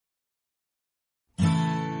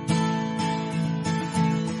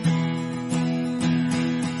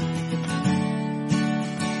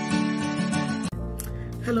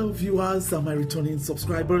Hello viewers and my returning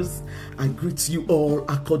subscribers. I greet you all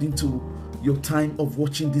according to your time of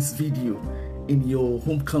watching this video in your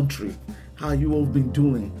home country. How you all been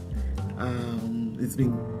doing? It's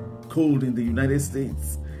been cold in the United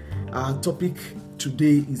States. Our topic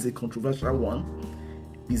today is a controversial one.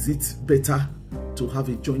 Is it better to have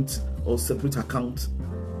a joint or separate account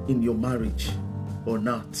in your marriage or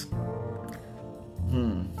not?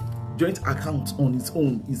 Joint account on its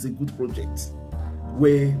own is a good project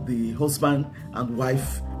where the husband and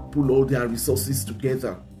wife pull all their resources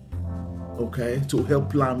together, okay, to help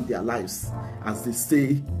plan their lives as they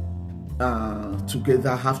stay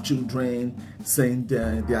together, have children, send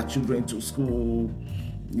their children to school,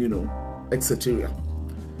 etc.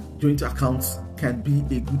 Joint accounts can be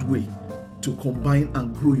a good way to combine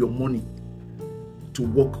and grow your money to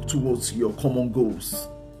work towards your common goals.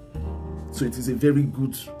 So it is a very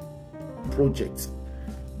good project.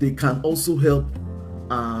 They can also help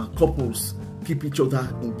couples keep each other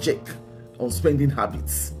in check on spending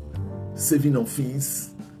habits, saving on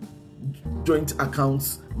fees. Joint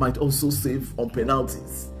accounts might also save on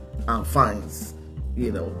penalties and fines,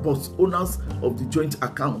 but owners of the joint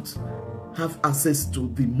account have access to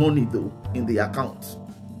the money though in the account.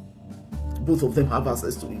 Both of them have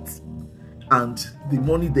access to it, and the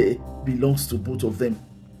money there belongs to both of them,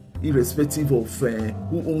 irrespective of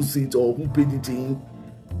who owns it or who paid it in,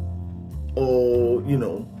 or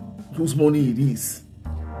whose money it is.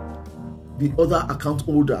 The other account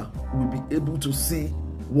holder will be able to see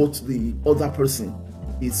what the other person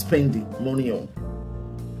is spending money on.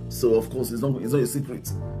 So of course it's not a secret,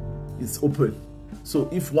 it's open. So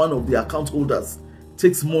if one of the account holders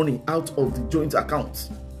takes money out of the joint account,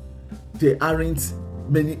 there aren't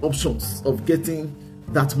many options of getting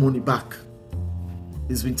that money back.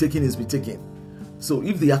 It's been taken. So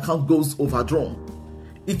if the account goes overdrawn,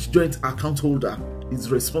 each joint account holder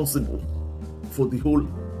is responsible for the whole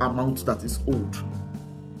amount that is owed.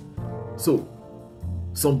 So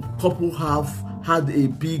some couple have had a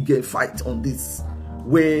big fight on this,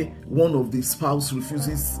 where one of the spouse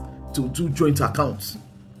refuses to do joint accounts.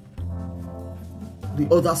 The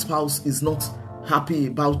other spouse is not happy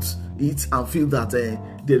about it and feel that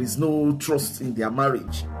there is no trust in their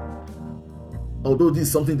marriage. Although this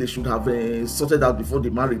is something they should have sorted out before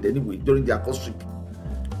they married anyway, during their courtship.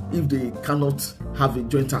 If they cannot have a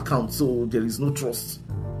joint account, so there is no trust.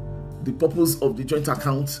 The purpose of the joint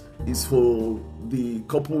account is for the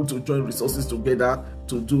couple to join resources together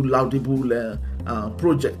to do laudable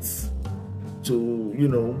projects.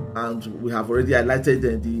 And we have already highlighted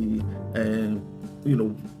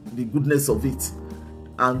the goodness of it.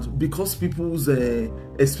 And because people's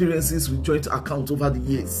experiences with joint accounts over the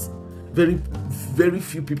years, very, very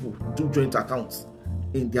few people do joint accounts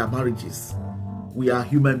in their marriages. We are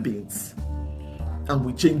human beings and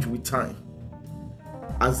we change with time.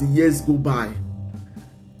 As the years go by,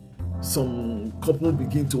 some couple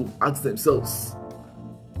begin to ask themselves,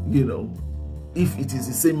 if it is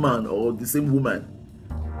the same man or the same woman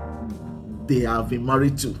they have been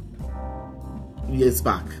married to years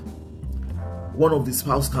back. One of the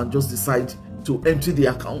spouse can just decide to empty the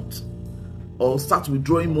account or start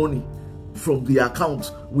withdrawing money from the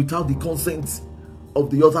account without the consent of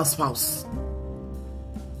the other spouse.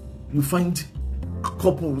 You find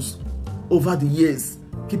couples over the years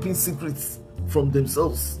keeping secrets from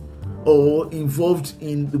themselves or involved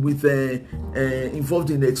in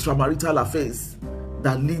extramarital affairs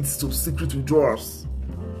that leads to secret withdrawals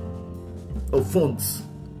of funds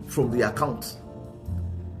from the account.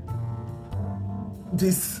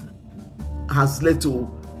 This has led to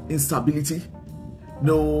instability,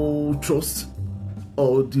 no trust,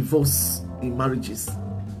 or divorce in marriages.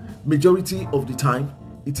 Majority of the time,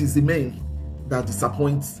 it is the men that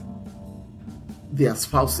disappoint their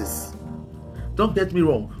spouses. Don't get me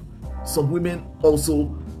wrong, some women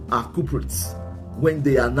also are culprits when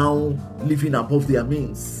they are now living above their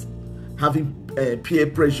means, having peer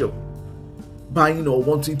pressure, buying or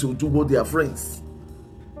wanting to do what their friends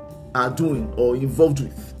are doing or involved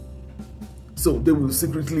with. So they will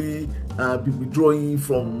secretly be withdrawing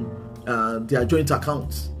from their joint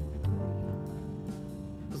accounts.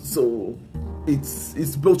 So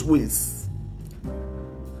it's both ways.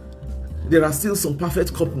 There are still some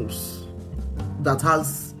perfect couples that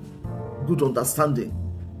has good understanding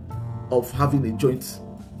of having a joint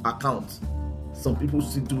account. Some people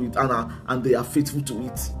still do it and they are faithful to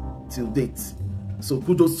it till date. So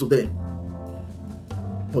kudos to them.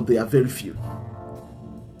 But they are very few.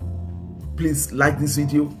 Please like this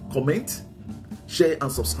video, comment, share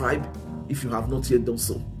and subscribe if you have not yet done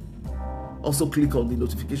so. Also click on the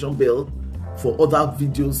notification bell for other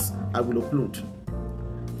videos I will upload.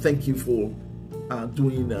 thank you for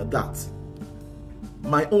doing that.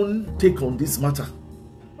 My own take on this matter,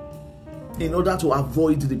 in order to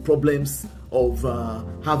avoid the problems of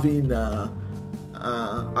having a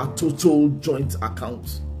total joint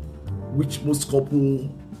account, which most couples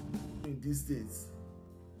in these days,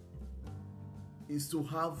 is to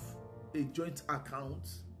have a joint account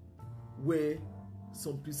where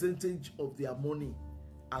some percentage of their money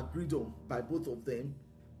agreed on by both of them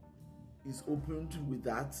is opened with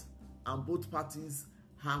that, and both parties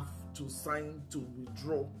have to sign to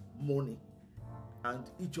withdraw money,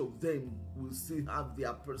 and each of them will still have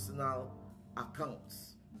their personal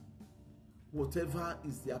accounts. Whatever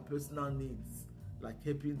is their personal needs, like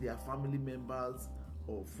helping their family members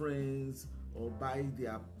or friends, or buy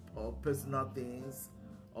their personal things,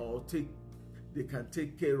 or they can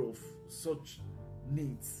take care of such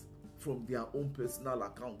needs from their own personal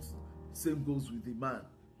accounts. Same goes with the man.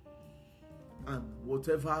 And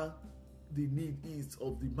whatever the need is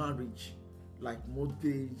of the marriage, like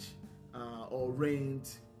mortgage or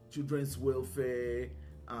rent, children's welfare,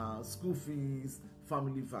 school fees,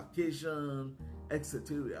 family vacation,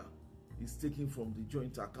 etc., is taken from the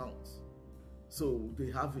joint account. So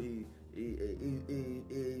they have an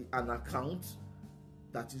account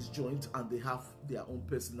that is joint, and they have their own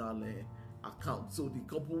personal account. So the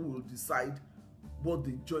couple will decide what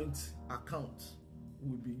the joint account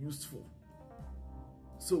will be used for.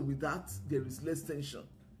 So with that, there is less tension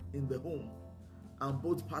in the home, and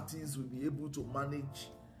both parties will be able to manage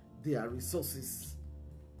their resources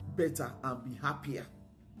better and be happier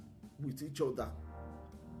with each other.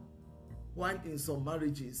 While in some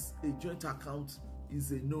marriages, a joint account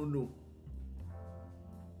is a no-no.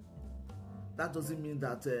 That doesn't mean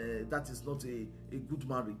that that is not a good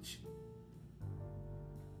marriage,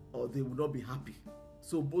 or they will not be happy.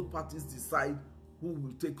 So both parties decide who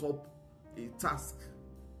will take up a task.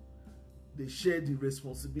 They share the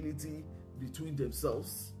responsibility between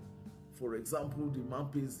themselves. For example, the man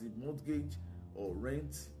pays the mortgage or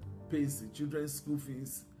rent, pays the children's school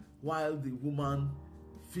fees, while the woman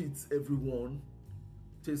feeds everyone,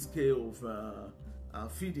 takes care of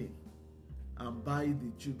feeding, and buy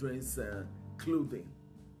the children's clothing.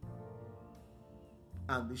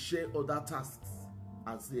 And they share other tasks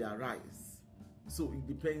as they arise. So it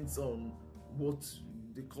depends on what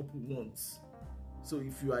the couple wants. So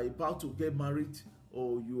if you are about to get married,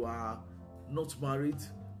 or you are not married,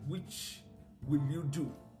 which will you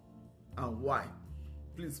do and why?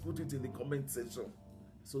 Please put it in the comment section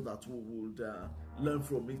so that we would learn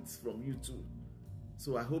from it from you too.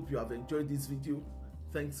 So I hope you have enjoyed this video.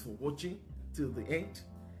 Thanks for watching till the end,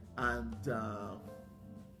 and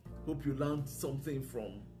hope you learned something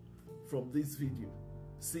from this video.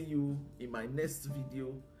 See you in my next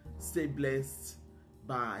video. Stay blessed.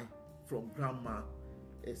 Bye from Grandma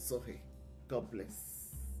𝐿. God bless.